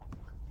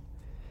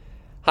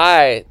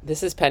Hi,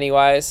 this is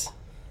Pennywise,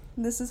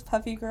 This is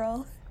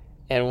Puppeegirl.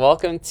 and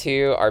welcome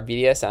to our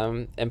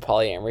BDSM and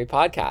polyamory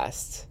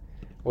podcast,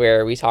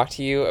 where we talk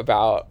to you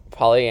about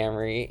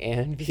polyamory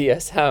and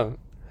BDSM.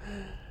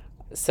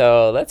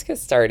 So let's get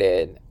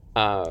started.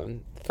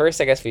 First,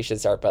 I guess we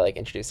should start by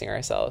introducing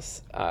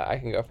ourselves. I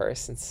can go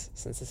first since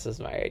this was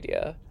my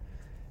idea.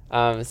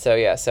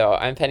 So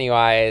I'm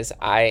Pennywise.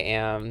 I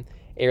am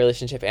a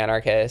relationship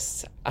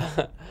anarchist,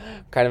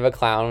 kind of a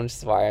clown, which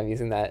is why I'm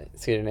using that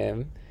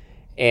pseudonym.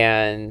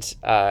 And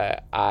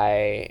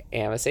I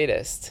am a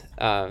sadist.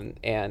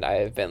 And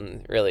I've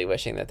been really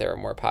wishing that there were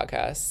more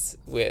podcasts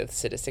with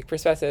sadistic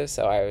perspectives.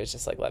 So I was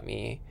just like, let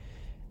me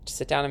just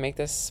sit down and make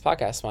this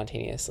podcast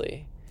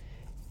spontaneously.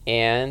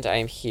 And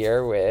I'm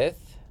here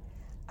with...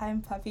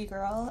 I'm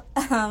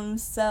Puppeegirl.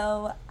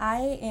 So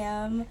I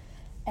am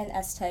an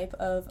S-type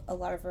of a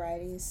lot of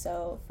varieties.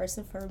 So first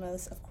and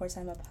foremost, of course,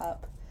 I'm a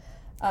pup.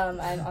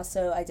 I'm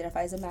also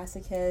identify as a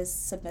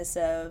masochist,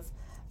 submissive,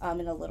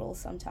 and a little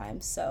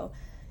sometimes. So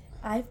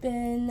I've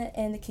been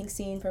in the kink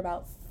scene for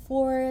about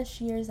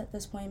 4-ish years at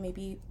this point,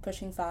 maybe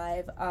pushing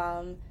 5.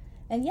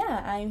 And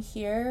yeah, I'm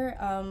here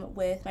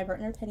with my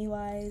partner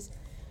Pennywise.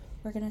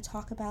 We're going to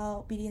talk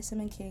about BDSM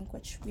and kink,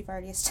 which we've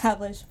already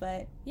established.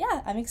 But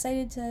yeah, I'm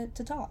excited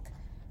to talk.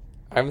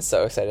 I'm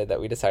so excited that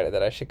we decided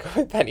that I should go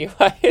with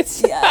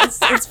Pennywise. Yeah,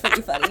 it's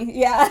pretty funny.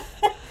 Yeah.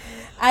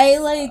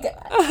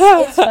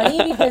 It's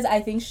funny because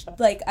I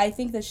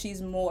think that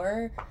she's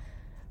more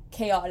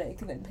chaotic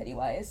than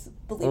Pennywise.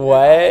 Believe it or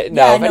What? not.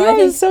 No, Yeah, Pennywise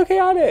I is so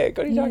chaotic.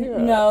 What are you talking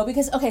about? No,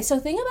 because okay, so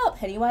the thing about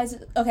Pennywise.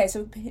 Okay,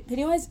 so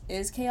Pennywise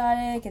is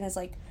chaotic and is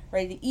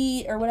ready to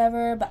eat or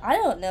whatever. But I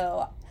don't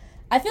know.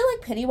 I feel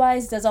like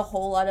Pennywise does a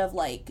whole lot of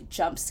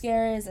jump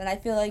scares, and I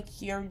feel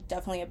like you're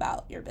definitely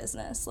about your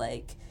business.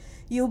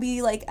 You'll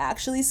be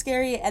actually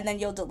scary, and then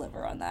you'll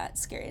deliver on that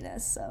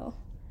scariness. So.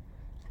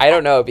 I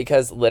don't know,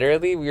 because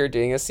literally we were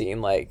doing a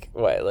scene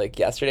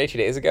yesterday, 2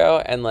 days ago,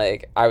 and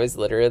I was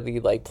literally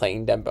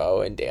playing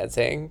dembow and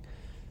dancing.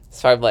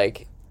 So I'm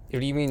like, what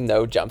do you mean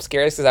no jump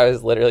scares? Because I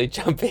was literally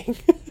jumping.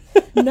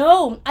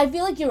 No, I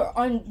feel like you were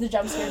on the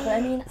jump scares, but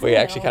I mean, We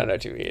actually kind of know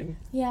what you mean.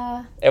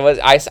 Yeah. It was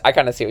I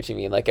kind of see what you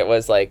mean. It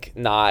was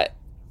not.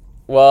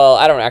 Well,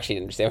 I don't actually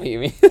understand what you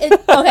mean.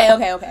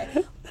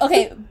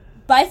 Okay.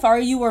 By far,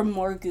 you were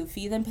more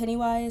goofy than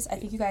Pennywise. I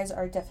think you guys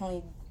are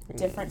definitely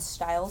different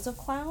styles of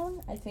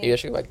clown. I think You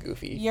actually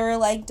goofy. You're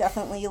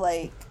definitely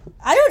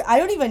I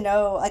don't even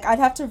know. I'd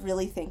have to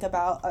really think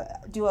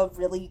about do a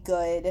really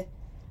good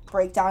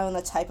breakdown on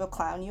the type of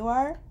clown you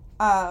are.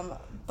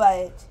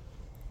 But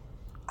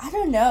I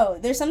don't know.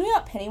 There's something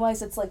about Pennywise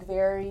that's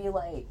very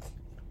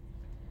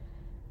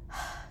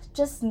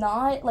just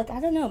not I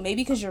don't know.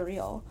 Maybe because you're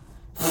real.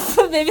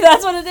 Maybe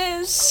that's what it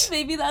is.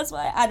 Maybe that's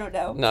why. I don't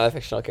know. Not a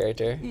fictional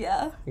character.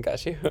 Yeah.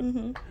 Got you.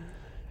 Mm-hmm.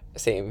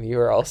 Same. You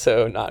are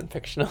also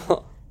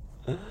non-fictional.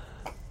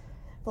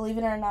 Believe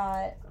it or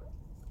not,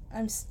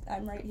 I'm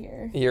right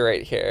here. You're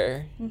right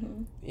here.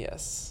 Mm-hmm.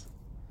 Yes.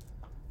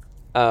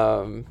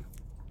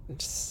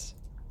 Just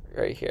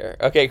right here.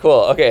 Okay,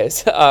 cool. Okay,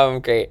 so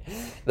great.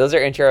 Those are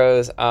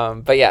intros.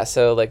 But yeah,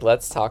 so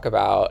let's talk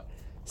about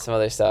some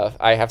other stuff.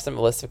 I have some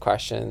list of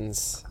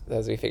questions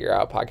as we figure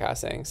out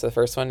podcasting. So the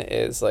first one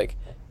is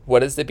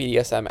what is the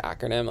BDSM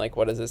acronym?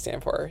 What does it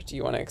stand for? Do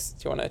you want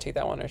to take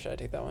that one, or should I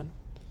take that one?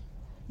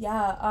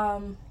 Yeah.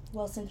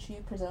 Well, since you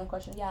presented the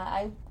question, yeah,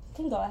 I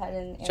can go ahead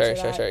and answer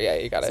that. Sure. Yeah,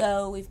 you got it.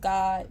 So we've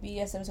got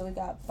BDSM. So we've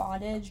got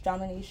bondage,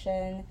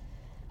 domination,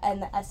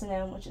 and the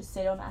S&M, which is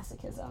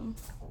sadomasochism.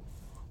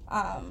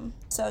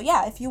 So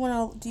yeah, do you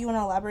want to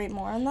elaborate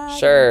more on that?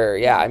 Sure.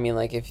 Yeah. I mean,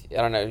 if I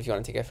don't know if you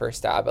want to take a first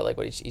stab at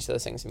what each of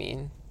those things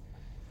mean.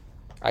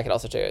 I can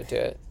also do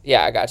it.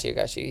 Yeah, I got you.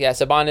 Yeah.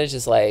 So bondage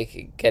is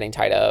getting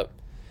tied up,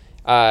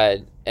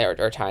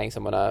 or tying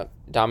someone up.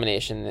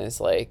 Domination is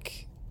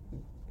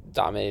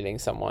dominating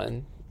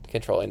someone,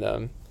 controlling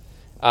them.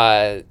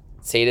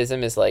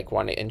 Sadism is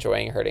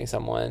enjoying hurting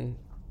someone,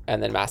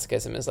 and then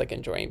masochism is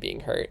enjoying being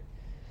hurt.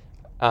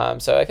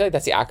 So I feel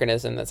that's the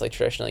acronym that's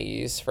traditionally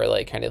used for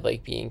kind of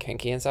being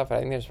kinky and stuff. But I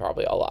think there's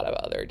probably a lot of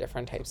other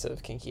different types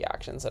of kinky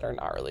actions that are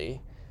not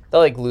really,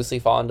 they'll loosely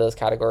fall into those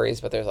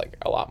categories, but there's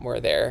a lot more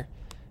there.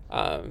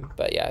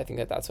 But yeah, I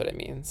think that's what it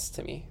means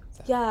to me.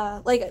 So. Yeah,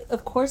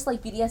 of course,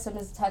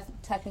 BDSM is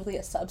technically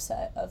a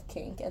subset of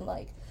kink, and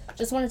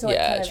just wanted to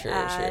add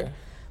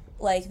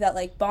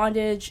that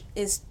bondage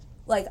is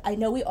I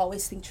know we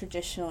always think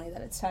traditionally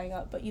that it's tying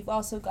up, but you've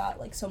also got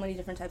so many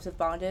different types of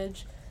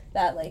bondage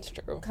that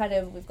kind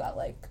of we've got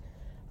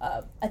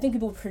I think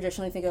people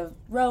traditionally think of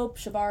rope,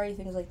 shibari,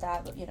 things like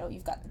that, but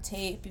you've got the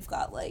tape, you've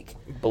got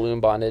balloon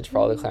bondage for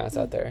all the clowns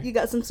out there. You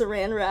got some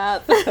saran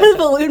wrap,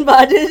 balloon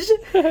bondage.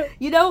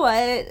 You know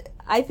what?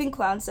 I think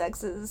clown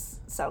sex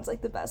sounds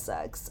like the best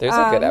sex. There's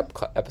a good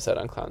episode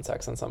on clown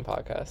sex on some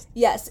podcast.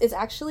 Yes, it's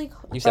actually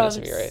you sent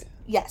it to me, right?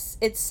 Yes,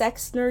 it's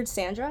Sex Nerd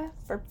Sandra,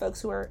 for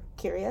folks who are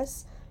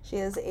curious. She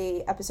has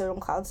a episode on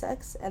clown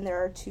sex, and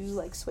there are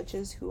 2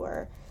 switches who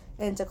are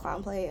into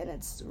clown play, and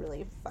it's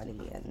really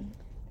funny, and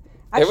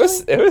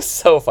Actually, it was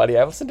so funny.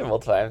 I've listened to it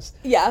multiple times.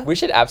 Yeah. We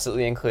should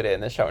absolutely include it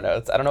in the show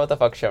notes. I don't know what the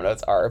fuck show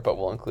notes are, but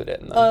we'll include it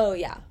in them. Oh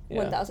yeah,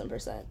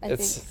 1000%. I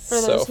It's think for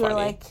so those who funny. are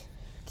like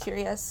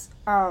curious.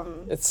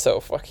 It's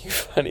so fucking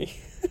funny.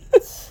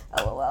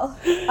 LOL.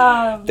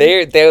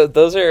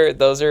 Those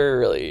are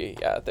really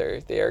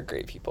they are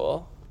great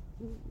people.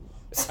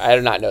 I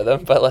do not know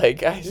them, but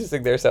like I just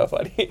think they're so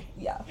funny.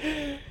 Yeah.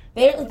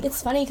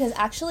 It's funny because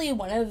actually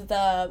one of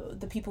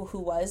the people who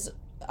was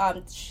her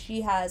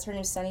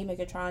name's Sunny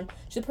Megatron.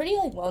 She's a pretty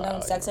like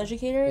well-known sex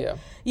educator. Yeah.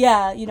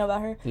 Yeah, you know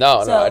about her? No,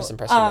 I just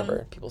impressed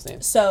remember people's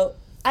names. So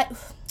I'm a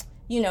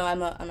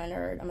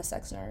nerd. I'm a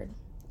sex nerd,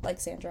 like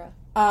Sandra.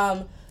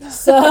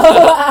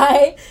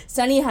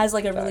 Sunny has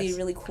like a really,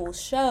 really cool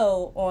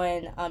show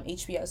on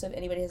HBO. So if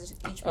anybody has HBO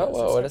subscription,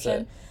 what is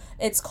it?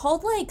 It's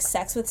called like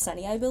Sex with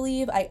Sunny, I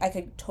believe. I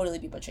could totally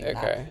be butchering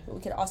Okay. that. But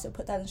we could also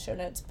put that in the show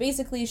notes.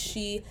 Basically,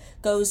 she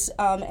goes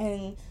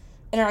and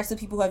interacts with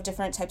people who have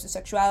different types of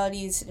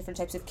sexualities, different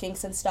types of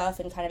kinks and stuff,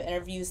 and kind of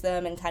interviews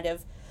them and kind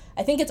of,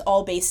 I think it's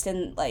all based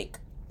in like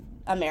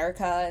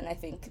America, and I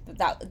think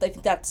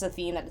that's a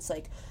theme that it's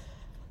like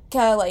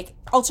kind of like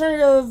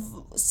alternative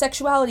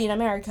sexuality in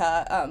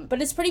America.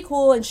 But it's pretty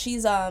cool, and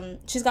she's got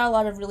a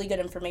lot of really good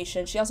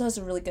information. She also has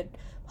a really good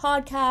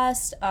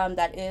podcast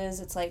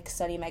it's like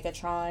Sunny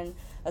Megatron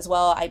as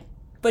well. I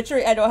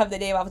don't have the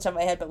name off the top of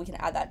my head, but we can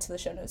add that to the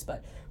show notes.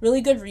 But really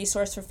good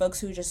resource for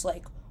folks who just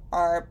like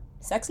are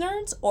sex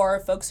nerds or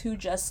folks who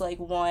just like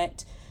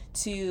want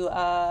to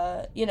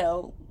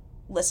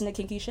listen to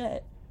kinky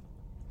shit.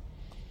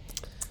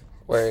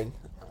 Word.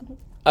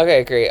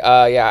 Okay, great.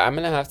 Yeah, I'm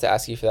gonna have to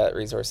ask you for that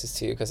resources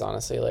too, because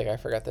honestly, like I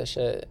forgot this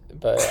shit.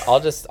 But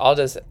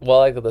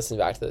I could listen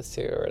back to this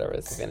too or whatever.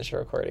 Let's finish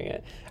recording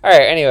it. All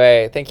right.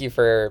 Anyway, thank you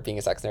for being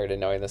a sex nerd and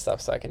knowing this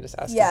stuff, so I can just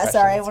ask. Yeah, you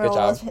sorry, I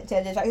questions. went Good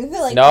a job. little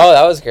tangent. Like, No,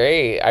 that was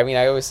great. I mean,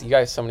 you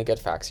guys have so many good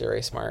facts. You're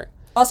very smart.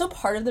 Also,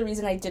 part of the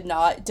reason I did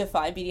not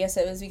define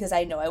BDSM is because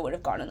I know I would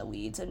have gone in the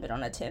weeds and been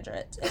on a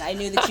tangent, and I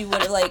knew that you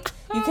would have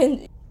you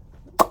can.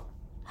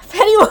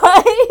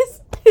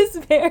 Pennywise is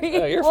very.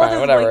 Oh, you're fine.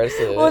 Whatever.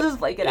 We'll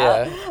just it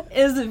out.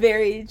 Is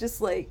very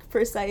just like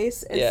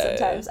precise, and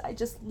sometimes I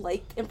just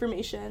like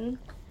information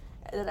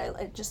that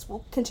I just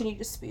will continue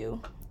to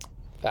spew.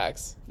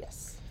 Facts.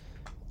 Yes.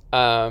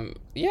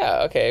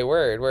 Yeah, okay,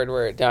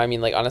 word. No, I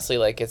mean, like, honestly,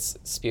 like, it's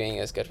spewing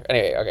is good for...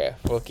 Anyway, okay,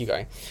 we'll keep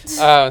going.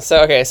 So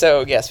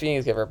spewing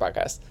is good for a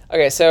podcast.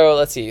 Okay, so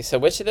let's see. So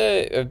which of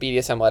the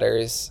BDSM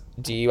letters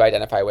do you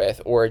identify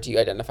with, or do you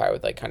identify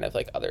with, like, kind of,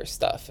 like, other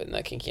stuff in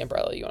the kinky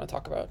umbrella you want to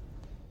talk about?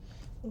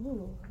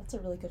 Ooh, that's a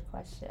really good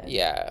question.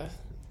 Yeah.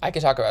 I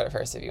could talk about it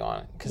first if you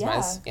want, because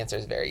my answer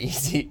is very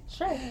easy.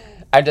 Sure.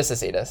 I'm just a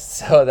sadist,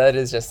 so that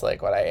is just,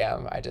 like, what I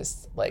am. I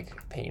just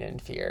like pain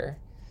and fear.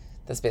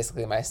 That's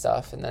basically my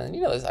stuff. And then,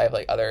 I have,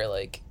 like, other,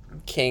 like,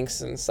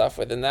 kinks and stuff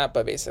within that,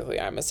 but basically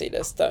I'm a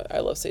sadist. I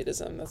love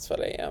sadism. That's what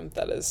I am.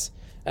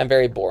 I'm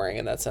very boring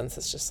in that sense.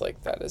 It's just,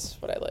 like, that is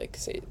what I like,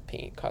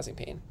 causing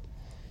pain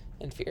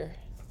and fear.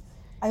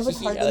 I would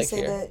hardly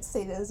say that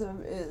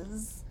sadism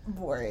is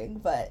boring,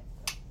 but...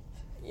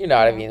 You know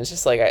what I mean? It's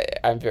just, like,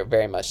 I'm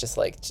very much just,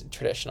 like,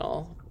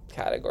 traditional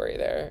category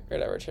there, or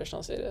whatever,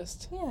 traditional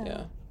sadist.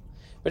 Yeah.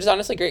 Which is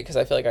honestly great, because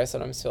I feel like I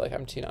sometimes feel like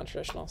I'm too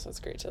non-traditional, so it's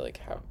great to, like,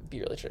 be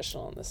really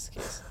traditional in this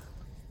case.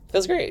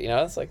 Feels great,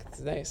 it's, like, it's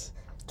nice.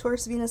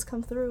 Taurus Venus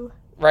come through.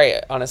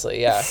 Right,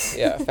 honestly, yeah,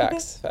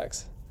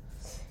 facts.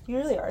 You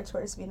really are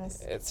Taurus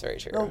Venus. It's very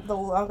true. The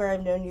longer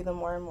I've known you, the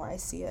more and more I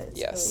see it.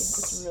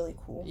 It's really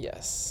cool.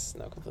 Yes,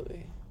 no,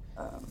 completely.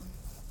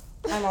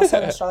 I'm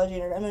also an astrology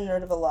nerd. I'm a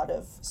nerd of a lot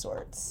of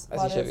sorts.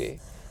 As you should be.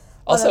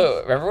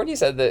 Also, remember when you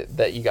said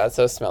that you got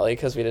so smelly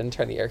because we didn't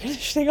turn the air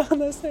conditioning on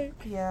this night?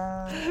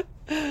 Yeah.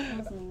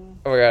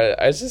 Oh my god,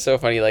 it's just so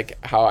funny,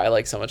 like, how I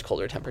like so much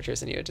colder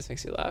temperatures than you. It just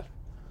makes you laugh.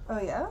 Oh,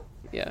 yeah?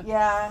 Yeah.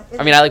 Yeah.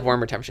 I mean, I like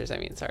warmer temperatures. I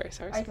mean, sorry.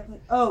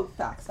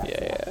 Facts.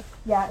 Yeah.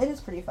 Yeah, it is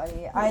pretty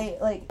funny. I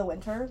like the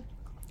winter.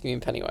 You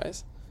mean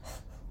Pennywise?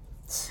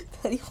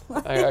 Pennywise.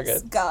 Oh,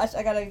 good. Gosh,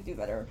 I gotta do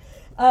better.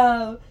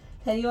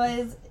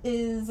 Pennywise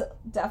is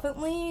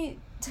definitely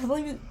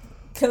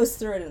goes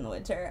through it in the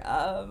winter.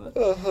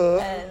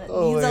 And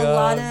needs a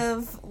lot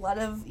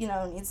of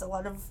needs a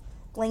lot of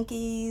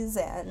blankies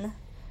and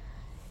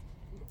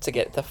to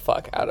get the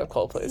fuck out of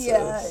cold places.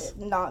 Yeah,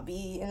 not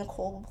be in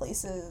cold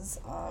places,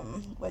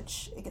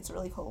 which it gets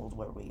really cold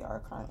where we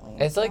are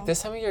currently. It's like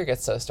this time of year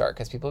gets so stark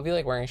because people be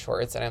like wearing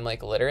shorts and I'm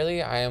like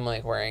literally I am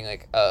like wearing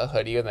like a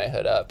hoodie with my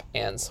hood up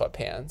and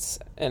sweatpants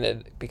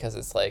because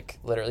it's like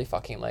literally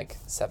fucking like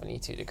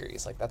 72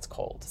 degrees. Like that's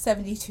cold.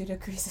 72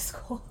 degrees is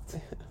cold.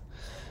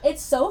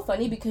 It's so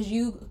funny because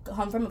you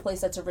come from a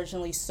place that's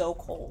originally so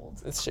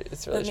cold. It's really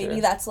but maybe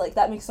true. That's like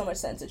that makes so much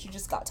sense that you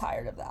just got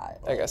tired of that.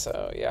 I guess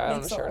so. Yeah,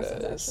 I'm sure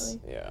it is.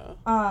 Actually.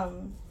 Yeah.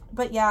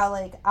 But yeah,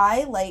 like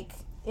I like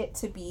it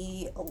to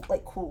be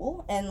like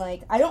cool and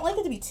like I don't like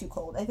it to be too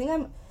cold. I think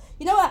I'm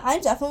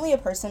definitely a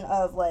person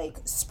of like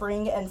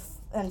spring and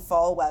and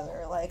fall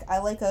weather. Like, I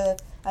like a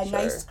Sure.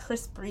 nice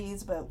crisp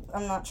breeze, but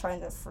I'm not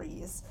trying to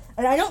freeze.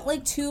 And I don't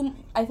like too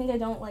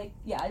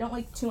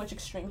much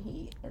extreme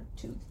heat or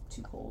too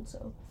cold,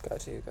 so.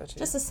 Got you.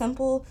 Just a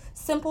simple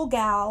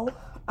gal.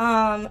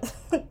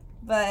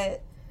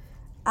 But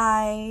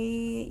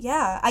I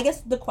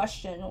guess the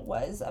question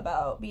was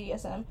about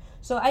BDSM.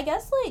 So I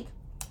guess, like,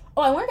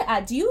 I wanted to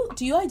add, do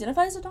you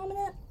identify as a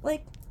dominant?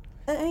 Like,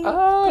 in any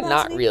capacity?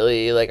 Not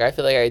really. Like, I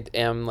feel like I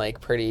am, like,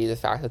 pretty de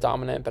facto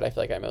dominant, but I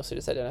feel like I mostly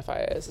just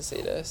identify as a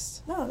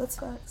sadist. No, that's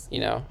facts.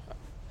 You know?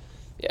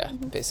 Yeah,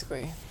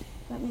 basically.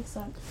 That makes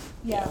sense.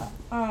 Yeah.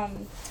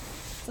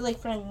 So, like,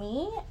 for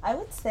me, I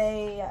would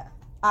say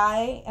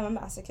I am a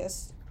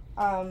masochist.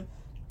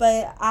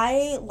 But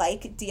I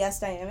like DS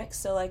dynamics,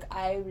 so, like,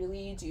 I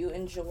really do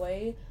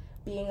enjoy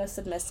being a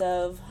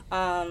submissive.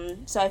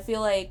 So I feel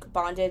like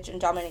bondage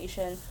and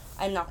domination,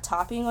 I'm not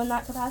topping on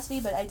that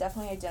capacity, but I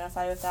definitely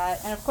identify with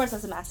that. And, of course,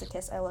 as a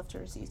masochist, I love to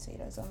receive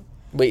sadism.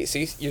 Wait, so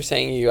you're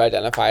saying you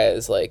identify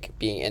as, like,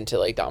 being into,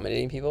 like,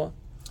 dominating people?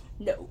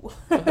 No.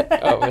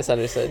 Oh,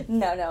 misunderstood.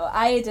 No.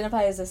 I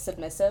identify as a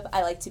submissive.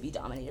 I like to be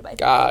dominated by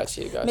people. Got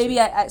you. Maybe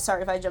I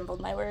sorry if I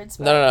jumbled my words.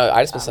 But, No.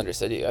 I just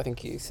misunderstood you. I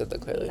think you said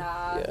that clearly.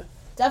 Nah. Yeah.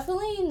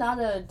 Definitely not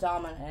a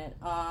dominant.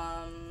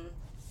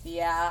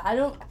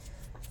 Yeah,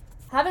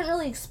 haven't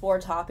really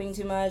explored topping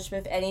too much, but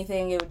if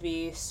anything, it would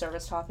be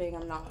service topping.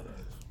 I'm not,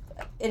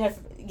 and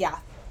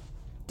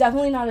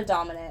definitely not a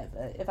dominant,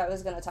 but if I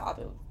was gonna top,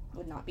 it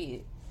would not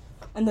be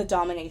in the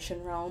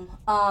domination realm.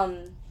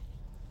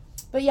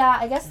 But yeah,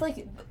 I guess,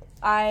 like,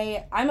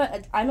 I'm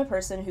a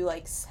person who,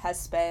 like, has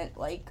spent,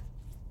 like,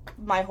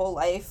 my whole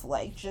life,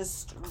 like,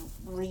 just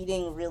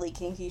reading really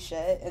kinky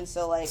shit, and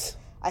so, like,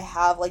 I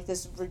have, like,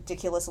 this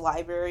ridiculous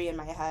library in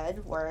my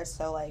head where,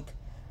 so, like,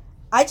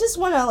 I just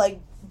want to, like,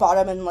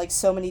 bottom in, like,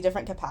 so many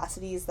different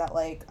capacities that,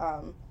 like,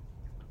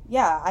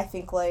 I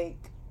think, like,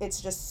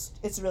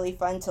 it's really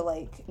fun to,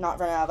 like, not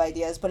run out of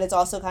ideas, but it's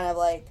also kind of,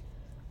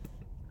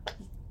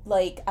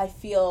 like, I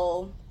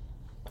feel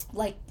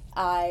like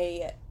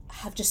I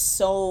have just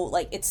so,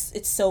 like,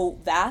 it's so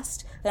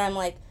vast that I'm,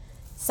 like,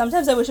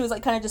 sometimes I wish it was,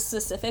 like, kind of just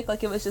specific,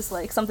 like, it was just,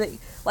 like, something,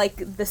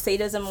 like, the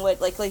sadism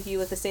would, like you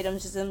with the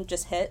sadism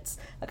just hits,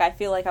 like, I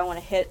feel like I want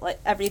to hit, like,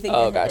 everything.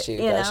 Oh, got you.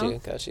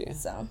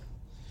 So.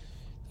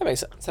 That makes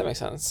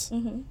sense.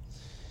 Mm-hmm.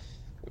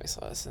 That makes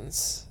a lot of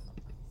sense.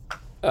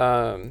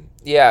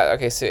 Yeah,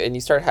 okay, so, and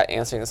you started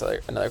answering this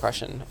another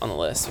question on the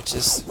list, which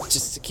is,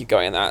 just to keep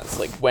going on that, it's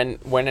like,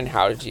 when and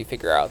how did you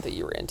figure out that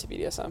you were into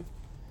BDSM?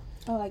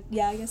 Oh, I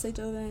guess I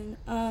dove in.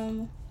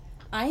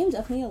 I am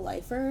definitely a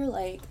lifer.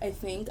 Like, I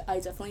think I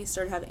definitely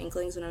started having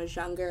inklings when I was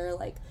younger.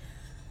 Like,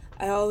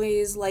 I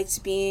always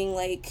liked being,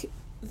 like,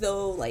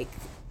 the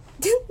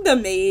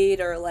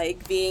maid, or,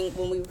 like, being,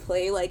 when we would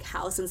play, like,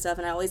 house and stuff,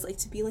 and I always liked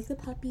to be, like, the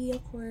puppy,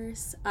 of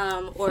course.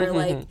 Or,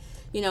 like,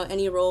 you know,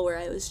 any role where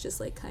I was just,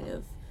 like, kind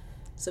of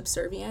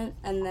subservient.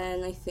 And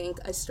then I think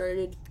I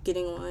started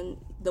getting on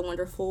the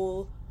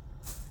wonderful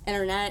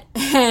internet,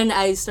 and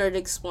I started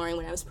exploring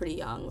when I was pretty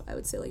young. I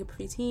would say, like, a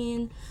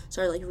preteen.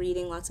 Started, like,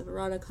 reading lots of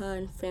erotica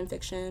and fan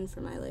fiction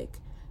for my, like,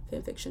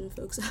 fan fiction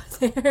folks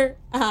out there.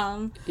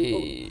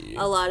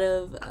 A lot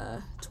of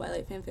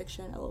Twilight fan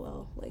fiction,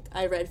 lol. Like,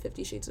 I read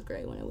 50 Shades of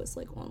Grey when it was,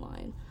 like,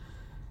 online.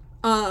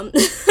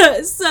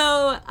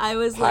 So I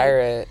was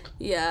Pirate. Like,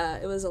 yeah,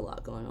 it was a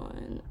lot going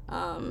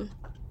on.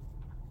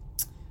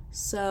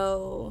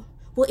 So,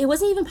 well, it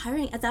wasn't even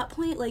pirating at that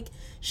point. Like,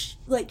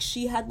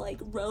 she had, like,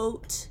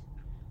 wrote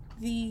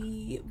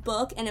the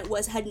book, and it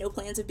had no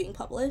plans of being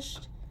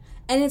published,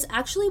 and it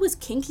actually was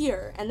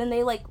kinkier, and then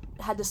they, like,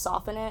 had to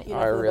soften it, you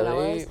know. Oh,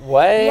 really?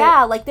 What?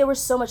 Yeah, like, there was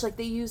so much, like,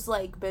 they used,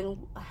 like,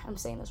 I'm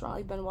saying this wrong,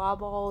 like, Benoit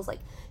balls, like,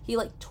 he,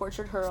 like,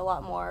 tortured her a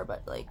lot more,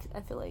 but, like,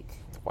 I feel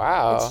like,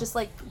 wow, it's just,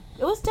 like,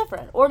 it was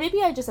different, or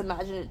maybe I just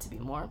imagined it to be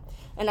more,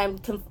 and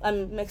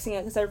I'm mixing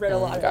it because I read a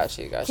lot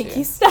of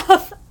kinky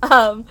stuff.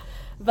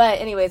 But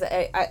anyways,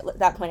 I at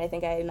that point I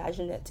think I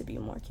imagined it to be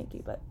more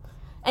kinky, but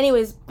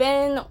anyways,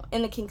 been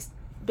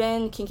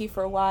kinky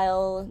for a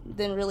while,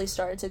 then really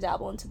started to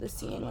dabble into the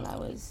scene when I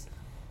was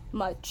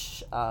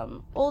much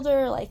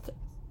older, like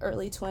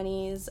early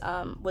 20s.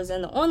 Was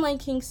in the online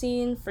kink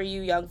scene. For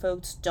you young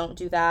folks, don't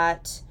do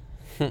that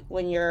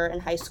when you're in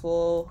high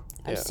school.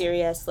 I'm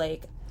serious,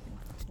 like,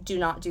 do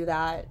not do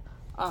that.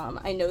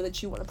 I know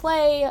that you want to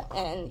play,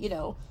 and, you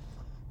know,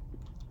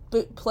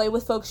 play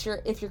with folks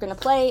if you're going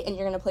to play, and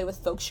you're going to play with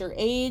folks your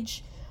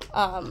age.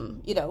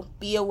 You know,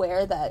 be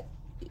aware that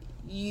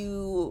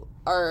you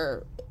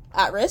are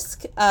at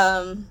risk,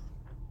 and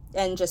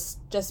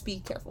just be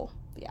careful.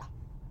 Yeah.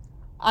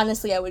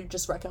 Honestly, I would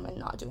just recommend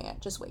not doing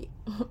it. Just wait.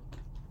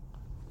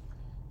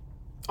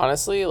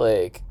 Honestly,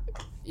 like,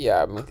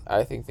 yeah,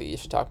 I think that you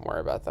should talk more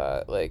about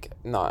that. Like,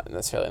 not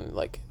necessarily,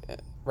 like,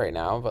 right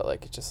now, but,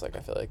 like, it's just, like, I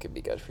feel like it'd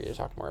be good for you to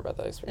talk more about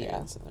that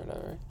experience and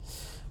whatever.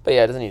 But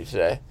yeah, it doesn't need to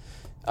today.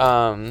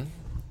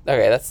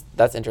 Okay,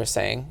 that's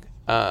interesting.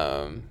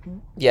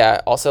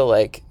 Yeah, also,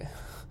 like,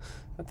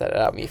 let that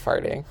out, me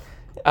farting.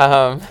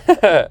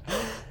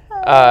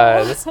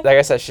 I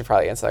guess I should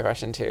probably answer that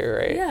question too,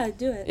 right? Yeah,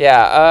 do it.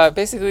 Yeah,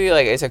 basically,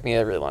 like, it took me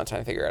a really long time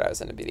to figure out I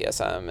was into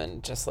BDSM,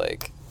 and just,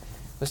 like,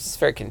 was just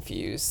very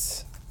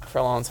confused for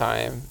a long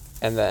time.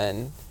 And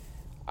then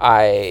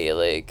I,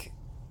 like,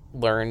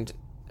 learned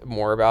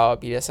more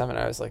about BDSM, and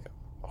I was like,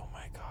 oh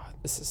my god,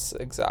 this is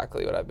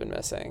exactly what I've been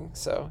missing.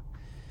 So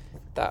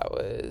that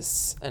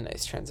was a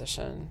nice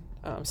transition.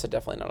 So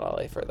definitely not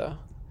LA for though.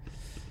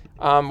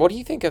 What do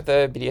you think of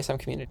the BDSM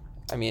community?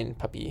 I mean,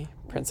 puppy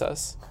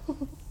princess.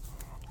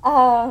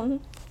 So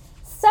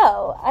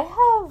I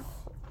have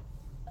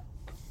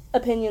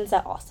opinions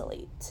that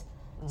oscillate.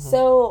 Mm-hmm.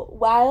 So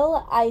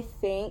while I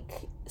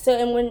think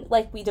and when,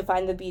 like, we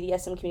define the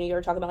BDSM community,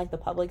 we're talking about, like, the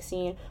public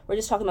scene, we're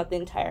just talking about the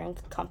entire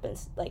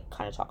encompass, like,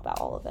 kind of talk about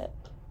all of it.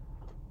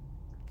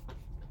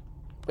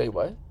 Wait,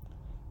 what?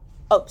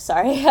 Oh,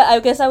 sorry. I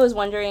guess I was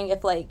wondering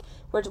if, like,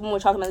 when we're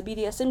talking about the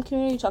BDSM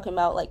community, talking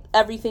about, like,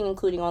 everything,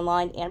 including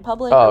online and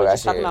public, or we're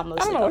just talking about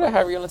mostly public?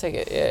 However you want to take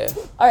it, yeah.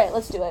 All right,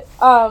 let's do it.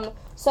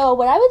 So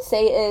what I would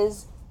say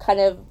is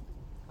kind of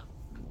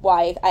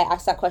why I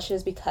asked that question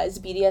is because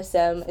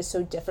BDSM is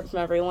so different from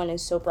everyone and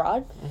so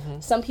broad.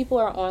 Mm-hmm. Some people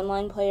are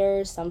online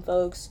players. Some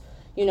folks,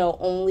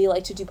 only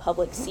like to do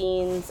public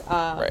scenes,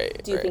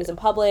 do things in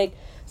public.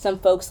 Some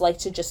folks like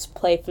to just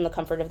play from the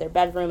comfort of their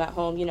bedroom at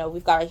home.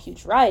 We've got a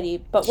huge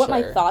variety. But what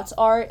my thoughts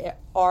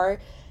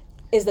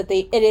is that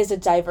it is a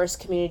diverse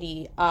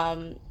community,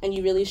 and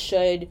you really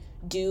should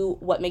do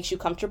what makes you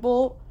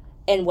comfortable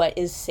and what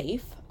is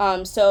safe.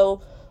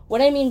 So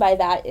what I mean by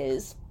that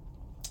is,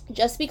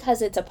 just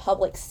because it's a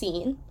public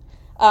scene,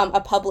 a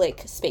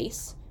public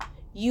space,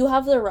 you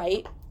have the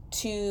right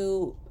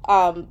to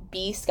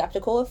be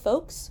skeptical of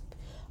folks.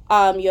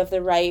 You have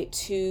the right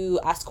to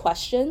ask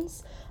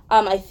questions.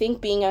 I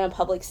think being on a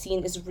public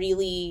scene is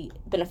really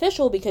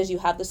beneficial because you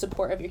have the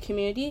support of your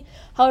community.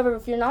 However,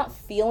 if you're not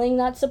feeling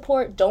that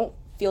support, don't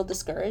feel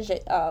discouraged.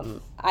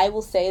 I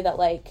will say that,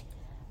 like,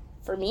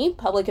 for me,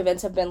 public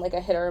events have been like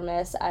a hit or a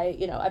miss.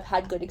 I've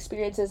had good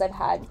experiences. I've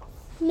had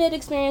mid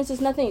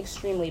experiences, nothing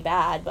extremely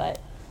bad, but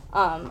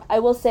I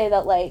will say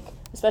that, like,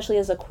 especially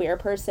as a queer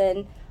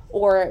person,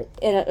 or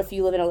if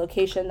you live in a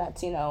location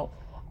that's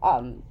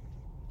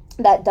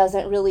that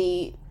doesn't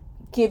really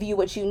give you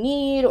what you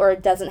need, or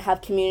it doesn't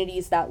have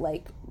communities that,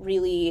 like,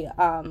 really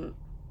aren't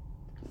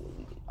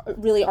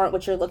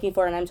what you're looking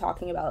for, and I'm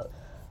talking about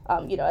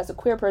as a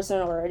queer person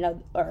or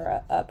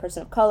a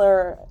person of color,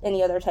 or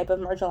any other type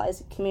of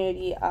marginalized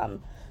community,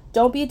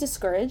 don't be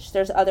discouraged.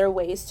 There's other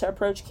ways to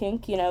approach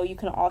kink. You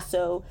can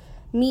also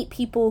meet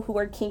people who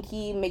are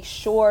kinky. Make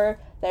sure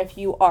that if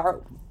you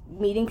are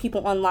meeting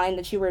people online,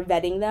 that you are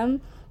vetting them.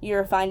 You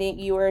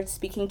are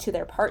speaking to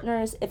their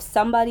partners. If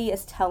somebody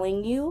is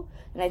telling you,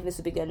 and I think this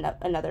would be good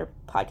another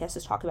podcast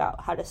to talk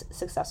about how to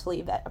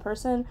successfully vet a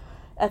person.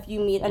 If you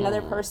meet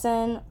another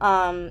person,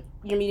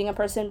 you're meeting a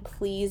person,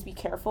 please be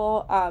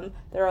careful.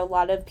 There are a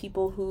lot of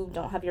people who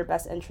don't have your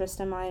best interest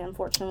in mind,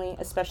 unfortunately,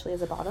 especially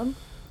as a bottom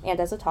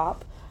and as a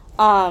top.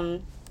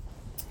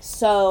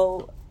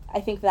 So I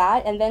think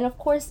that, and then of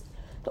course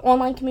the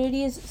online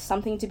community is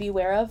something to be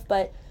aware of,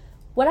 but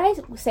what I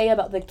say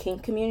about the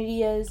kink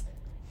community is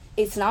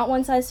it's not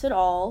one size fit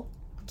all.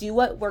 Do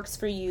what works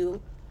for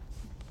you,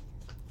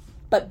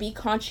 but be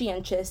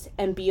conscientious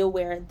and be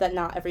aware that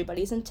not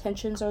everybody's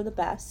intentions are the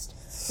best.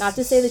 Not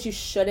to say that you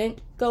shouldn't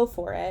go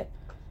for it.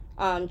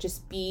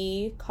 Just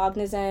be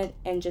cognizant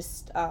and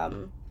just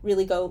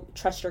really go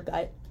trust your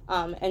gut,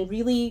 and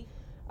really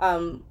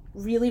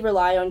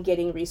rely on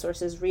getting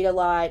resources. Read a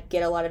lot,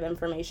 get a lot of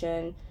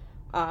information.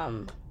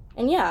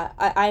 And yeah,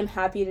 I'm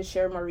happy to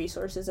share more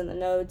resources in the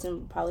notes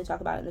and probably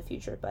talk about it in the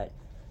future, but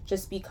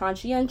just be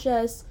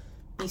conscientious,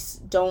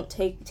 don't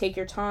take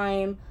your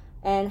time,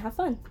 and have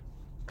fun.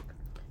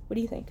 What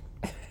do you think?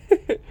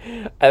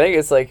 I think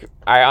it's like,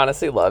 I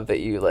honestly love that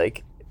you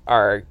like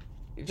are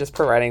just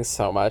providing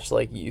so much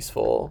like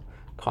useful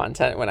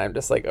content when I'm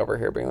just like over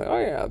here being like, oh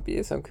yeah,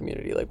 BDSM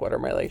community, like what are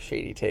my like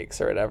shady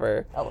takes or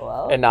whatever.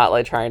 LOL. And not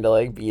like trying to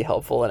like be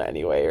helpful in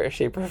any way or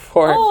shape or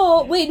form.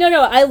 Oh wait,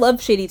 no, I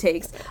love shady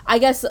takes. I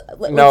guess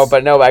no,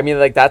 I mean,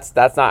 like that's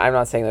not, I'm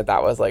not saying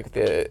that was like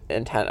the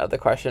intent of the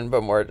question,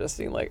 but more just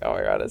being like, oh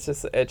my god, it's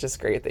just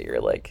great that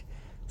you're like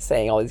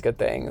saying all these good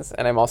things.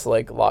 And I'm also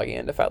like logging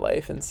into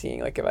FetLife and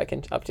seeing like if I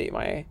can update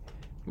my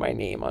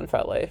name on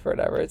FetLife or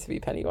whatever to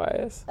be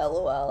Pennywise.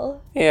 LOL.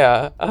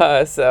 Yeah.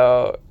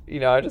 So,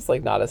 I'm just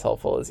like not as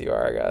helpful as you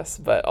are, I guess.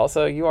 But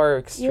also you are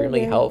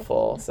extremely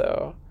helpful.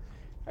 So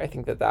I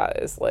think that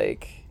is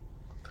like,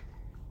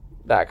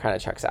 that kind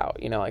of checks out.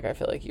 Like I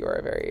feel like you are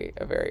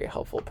a very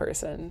helpful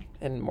person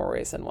in more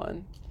ways than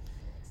one.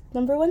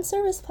 Number one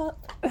service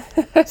pup.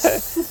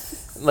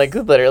 Like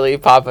literally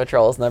Paw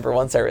Patrol's number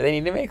one service. They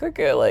need to make like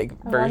a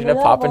like version of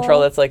Paw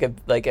Patrol that's like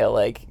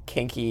a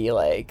kinky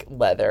like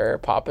leather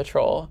Paw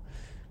Patrol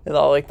with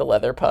all like the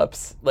leather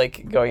pups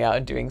like going out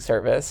and doing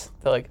service.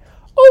 They're like,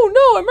 oh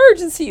no,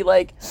 emergency,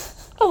 like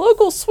a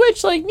local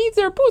switch like needs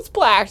their boots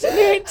blacked to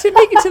make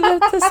it to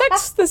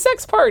the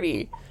sex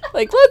party.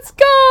 Like, let's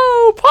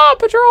go, Paw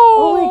Patrol!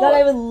 Oh my god,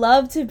 I would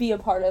love to be a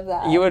part of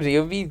that. You would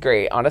be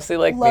great. Honestly,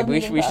 like, Love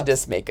maybe we should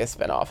just make a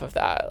spin-off of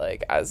that,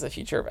 like, as a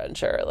future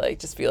venture. Like,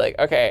 just be like,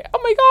 okay, oh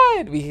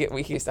my god,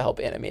 we used to help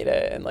animate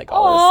it and, like,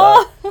 all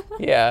this stuff.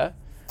 Yeah.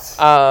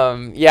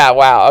 Yeah,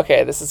 wow,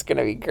 okay, this is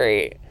gonna be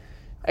great.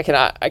 I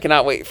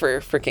cannot wait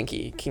for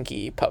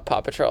kinky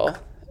Paw Patrol.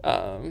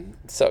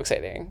 So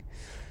exciting.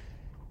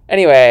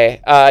 Anyway,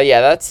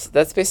 yeah,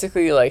 that's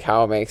basically like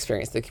how my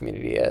experience of the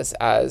community is,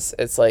 as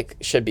it's like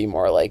should be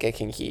more like a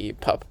kinky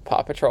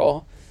Paw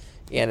Patrol,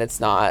 and it's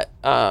not.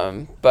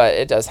 But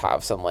it does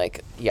have some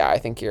like, yeah, I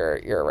think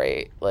you're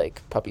right,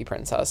 like Puppy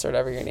Princess or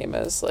whatever your name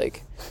is,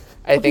 like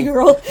Puppy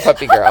Girl.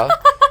 Puppy Girl.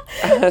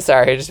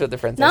 Sorry, I just put the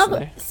princess in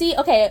there. See,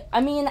 okay, I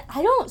mean,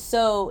 I don't.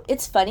 So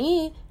it's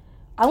funny.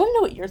 I want to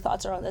know what your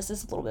thoughts are on this.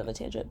 This is a little bit of a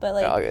tangent, but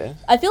like, okay.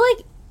 I feel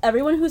like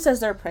everyone who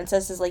says they're a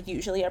princess is like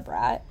usually a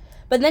brat.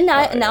 But then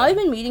now I've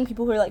been meeting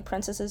people who are like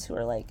princesses who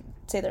are like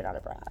say they're not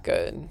a brat.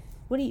 Good.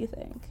 What do you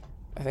think?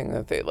 I think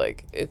that they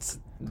like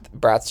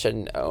brats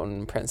shouldn't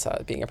own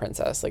being a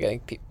princess. Like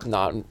I think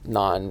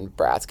non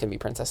brats can be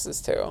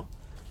princesses too.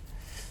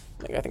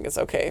 Like I think it's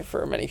okay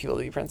for many people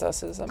to be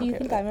princesses. Do you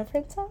think I'm a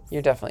princess?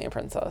 You're definitely a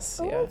princess.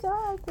 Oh yeah. My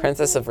god.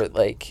 Princess of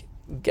like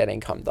getting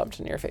cum dumped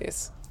in your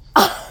face.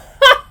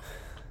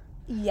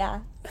 Yeah.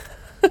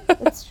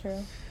 It's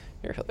true.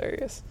 You're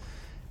hilarious.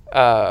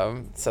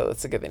 So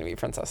that's a good thing to be a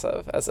princess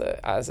of. As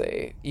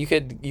a you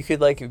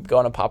could like go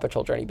on a Paw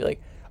Patrol journey and be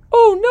like,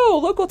 oh no,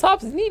 local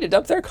tops need to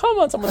dump their cum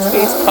on someone's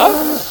face,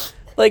 pup.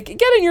 Like,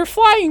 get in your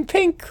flying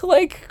pink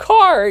like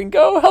car and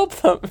go help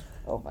them.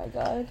 Oh my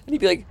god. And you'd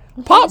be like,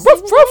 pop,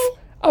 ruff, ruff.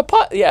 A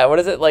pot. Yeah, what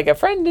is it? Like, a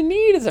friend in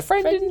need is a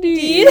friend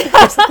indeed.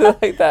 Or something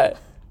like that.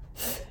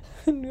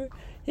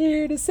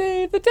 Here to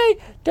save the day.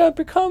 Dump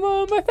your cum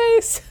on my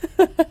face.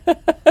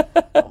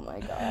 Oh my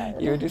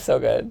god. You would do so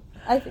good.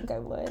 I think I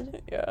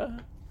would. Yeah.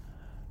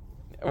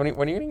 When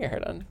are you getting your hair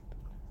done?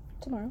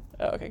 Tomorrow.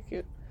 Oh, okay,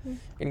 cute. You're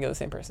gonna go the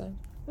same person?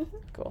 Mm-hmm.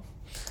 Cool.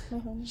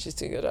 Mm-hmm. She's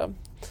doing a good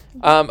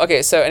job.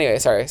 Okay, so anyway,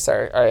 sorry.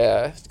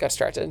 I got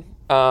distracted.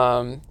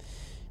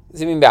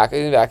 Zooming back.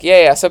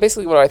 Yeah. So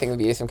basically, what do I think of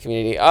the BDSM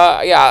community?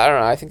 Yeah, I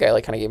don't know. I think I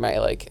like kind of gave my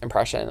like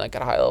impression like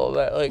at a high level,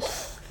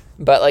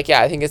 but like,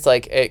 yeah, I think it's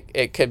like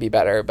it could be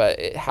better, but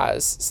it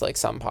has like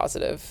some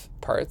positive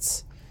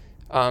parts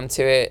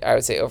to it. I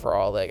would say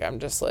overall, like I'm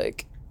just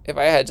like, if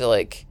I had to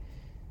like,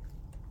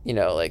 you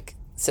know, like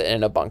sit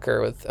in a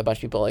bunker with a bunch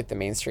of people in, like the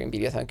mainstream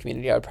BDSM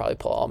community, I would probably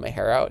pull all my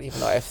hair out, even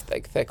though I have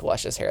like thick,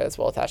 luscious hair that's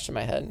well attached to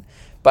my head.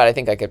 But I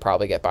think I could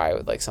probably get by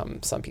with like some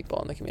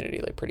people in the community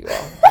like pretty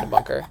well in a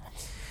bunker.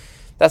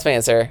 That's my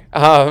answer.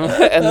 All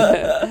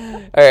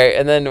right,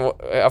 and then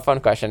a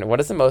fun question: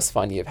 what is the most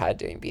fun you've had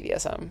doing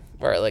BDSM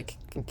or like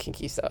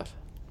kinky stuff?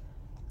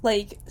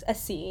 Like a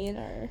scene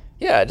or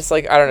yeah, just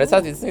like I don't know. It's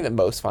not the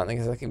most fun thing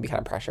because it can be kind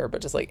of pressure,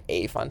 but just like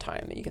a fun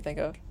time that you can think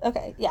of.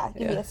 Okay, yeah,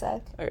 give me a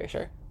sec. Okay,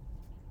 sure.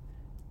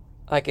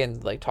 I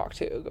can like talk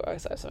to. I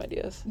have some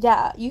ideas.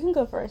 Yeah, you can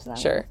go first. And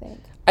sure.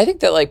 I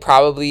think that like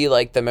probably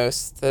like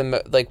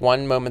like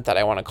one moment that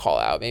I want to call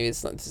out. Maybe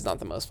this is not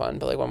the most fun,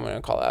 but like one moment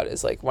I call out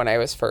is like when I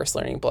was first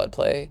learning blood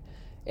play,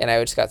 and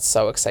I just got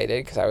so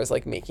excited because I was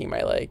like making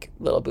my like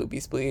little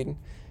boobies bleed.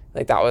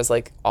 Like that was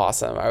like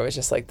awesome. I was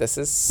just like, this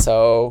is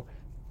so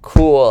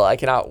cool. I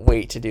cannot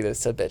wait to do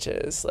this to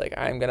bitches. Like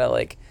I'm gonna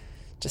like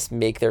just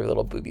make their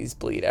little boobies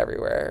bleed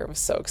everywhere. I was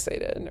so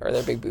excited. Or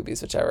their big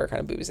boobies, whichever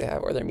kind of boobies they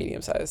have, or they're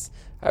medium sized.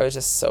 I was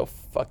just so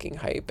fucking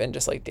hype and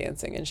just like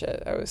dancing and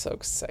shit. I was so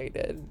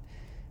excited.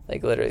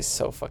 Like literally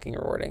so fucking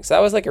rewarding. So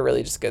that was like a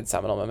really just good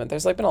seminal moment.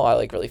 There's like been a lot of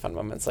like really fun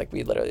moments. Like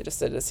we literally just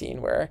did a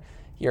scene where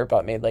your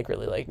butt made like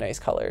really like nice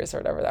colors or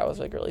whatever. That was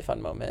like a really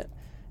fun moment.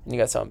 And you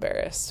got so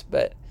embarrassed.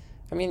 But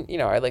I mean, you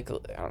know, I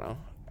don't know.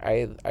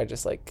 I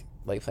just like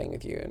playing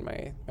with you and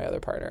my other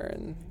partner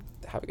and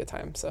have a good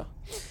time. So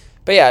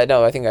but yeah,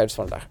 no, I think I just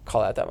wanted to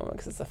call out that moment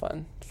because it's a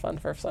fun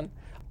first one.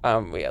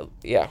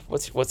 Yeah.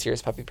 What's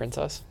yours, Puppy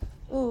Princess?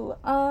 Ooh,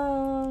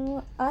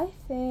 I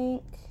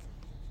think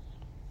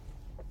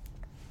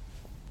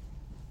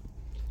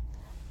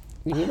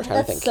you need more time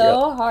to think. That's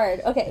so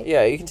hard. Okay.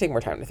 Yeah, you can take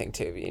more time to think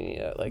too. If you need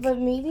to like. But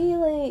maybe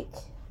like,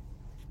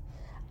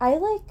 I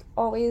like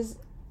always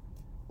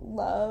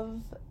love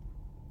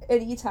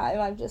anytime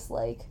I'm just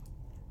like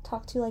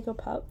talk to like a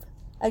pup.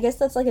 I guess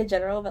that's like a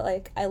general, but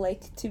like I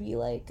like to be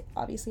like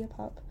obviously a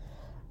pup.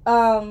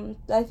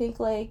 I think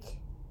like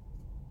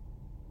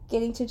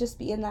getting to just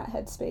be in that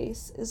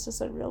headspace is just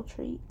a real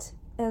treat,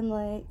 and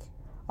like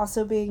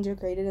also being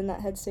degraded in that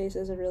headspace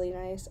is a really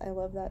nice. I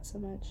love that so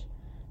much.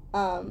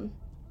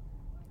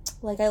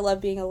 Like I love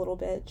being a little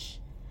bitch.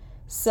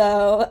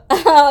 So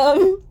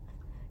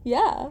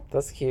yeah.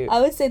 That's cute.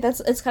 I would say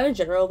it's kind of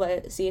general,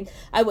 but see,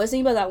 I was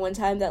thinking about that one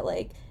time that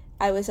like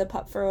I was a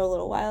pup for a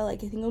little while,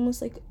 like I think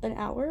almost like an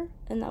hour,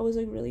 and that was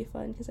like really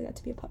fun because I got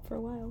to be a pup for a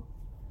while.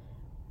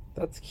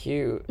 That's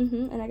cute.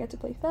 And I got to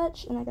play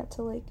fetch, and I got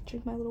to like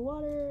drink my little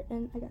water,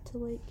 and I got to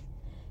like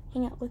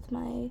hang out with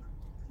my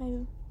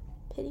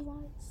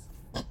Pennywise.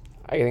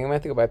 I think I'm gonna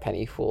have to go by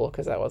Pennyfool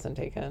because that wasn't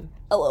taken.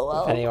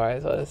 LOL.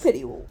 Pennywise was.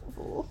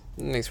 Pennyfool.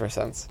 Makes more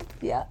sense.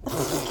 Yeah.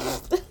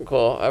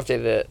 Cool. I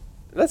updated it.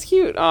 That's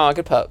cute. Oh,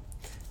 good pup.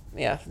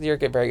 Yeah, you're a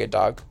good, very good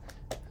dog.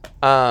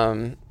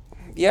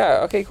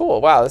 Yeah. Okay.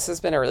 Cool. Wow, this has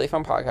been a really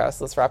fun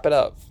podcast. Let's wrap it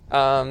up.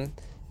 I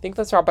think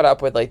let's wrap it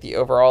up with like the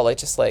overall, like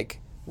just like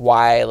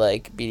why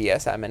like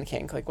BDSM and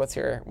kink. Like, what's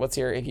your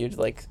if you'd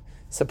like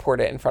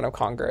support it in front of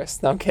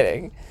Congress? No, I'm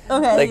kidding.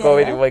 Okay. Like, what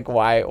would you, like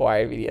why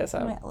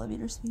BDSM? My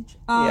elevator speech.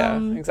 Yeah.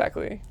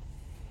 Exactly.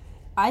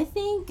 I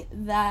think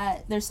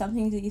that there's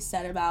something to be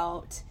said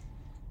about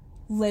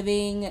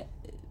living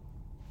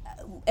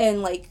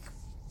and like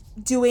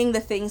doing the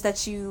things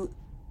that you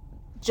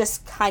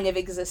just kind of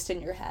exist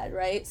in your head,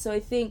 right? So I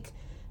think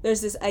there's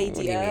this idea. What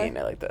do you mean?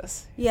 I like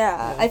this.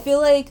 Yeah, I feel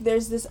like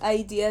there's this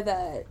idea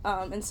that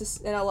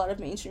in a lot of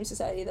mainstream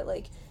society that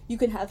like you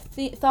can have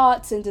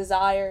thoughts and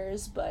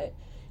desires, but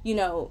you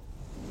know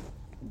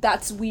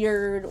that's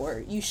weird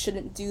or you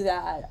shouldn't do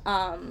that.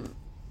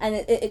 And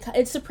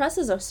it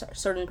suppresses a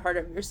certain part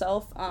of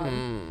yourself.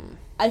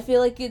 I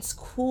feel like it's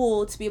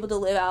cool to be able to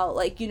live out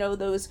like, you know,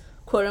 those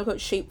quote unquote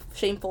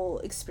shameful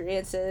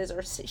experiences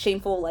or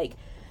shameful like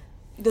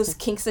those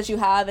kinks that you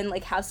have and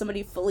like have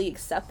somebody fully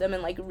accept them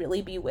and like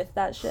really be with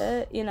that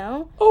shit, you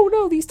know? Oh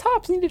no, these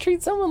tops need to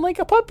treat someone like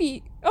a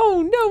puppy.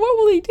 Oh no, what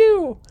will they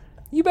do?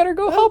 You better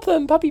go help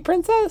them, puppy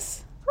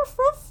princess.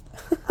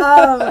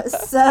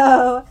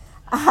 So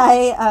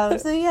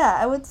yeah,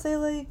 I would say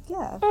like,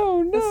 yeah.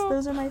 Oh no.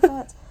 Those are my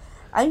thoughts.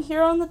 I'm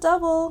here on the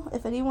double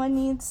if anyone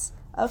needs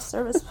a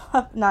service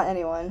pup. Not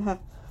anyone.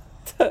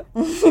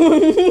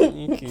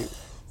 You cute.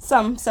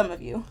 Some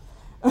of you.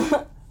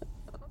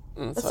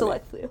 That's A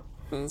select few.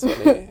 That's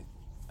funny.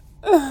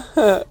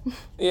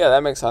 Yeah,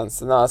 that makes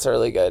sense. No, that's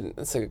really good.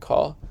 That's a good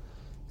call.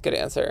 Good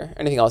answer.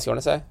 Anything else you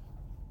want to say?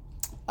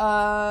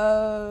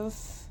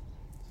 Ruff,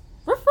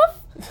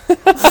 ruff.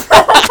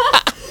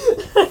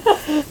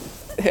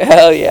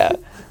 Hell yeah.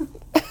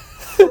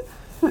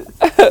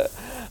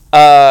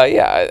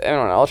 Yeah, I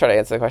don't know. I'll try to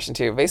answer the question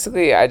too.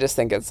 Basically, I just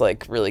think it's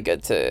like really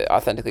good to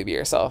authentically be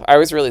yourself. I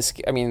was really,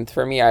 I mean,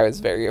 for me, I was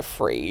very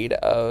afraid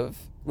of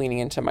leaning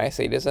into my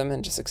sadism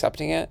and just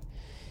accepting it.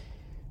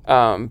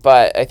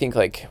 But I think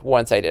like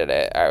once I did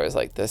it, I was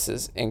like, this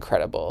is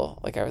incredible.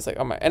 Like I was like,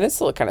 oh my, and it's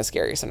still kind of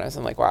scary sometimes.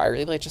 I'm like, wow, I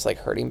really like just like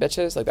hurting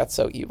bitches. Like that's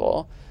so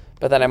evil.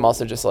 But then I'm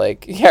also just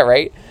like, yeah,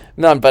 right.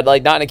 No, but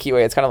like not in a cute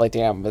way. It's kind of like,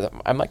 damn,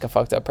 I'm like a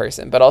fucked up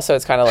person. But also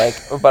it's kind of like,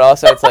 but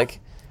also it's like,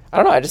 I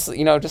don't know. I just,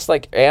 you know, just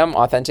like am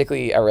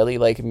authentically a really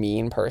like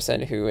mean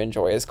person who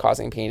enjoys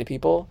causing pain to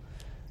people.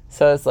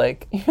 So it's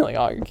like, you're like,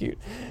 oh, you're cute.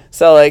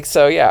 So like,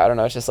 so yeah, I don't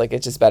know. It's just like,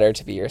 it's just better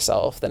to be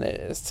yourself than it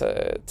is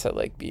to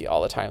like be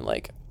all the time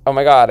like, oh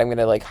my God, I'm going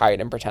to like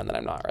hide and pretend that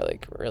I'm not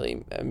like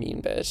really a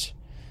mean bitch.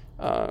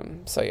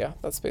 So yeah,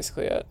 that's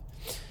basically it.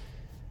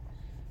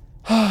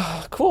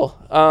 Cool.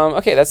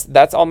 Okay.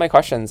 That's all my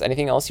questions.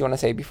 Anything else you want to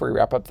say before we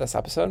wrap up this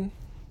episode?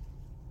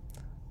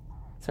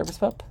 Service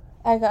pup?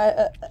 I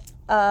got,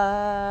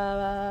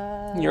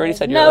 you already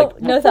said no,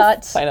 no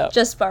thoughts. Sign up.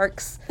 Just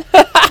sparks.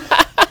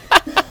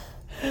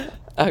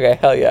 Okay,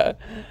 hell yeah.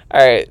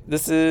 All right,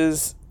 this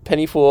is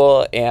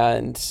Pennyfool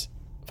and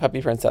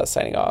Puppy Princess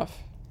signing off.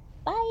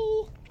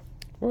 Bye.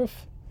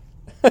 Woof.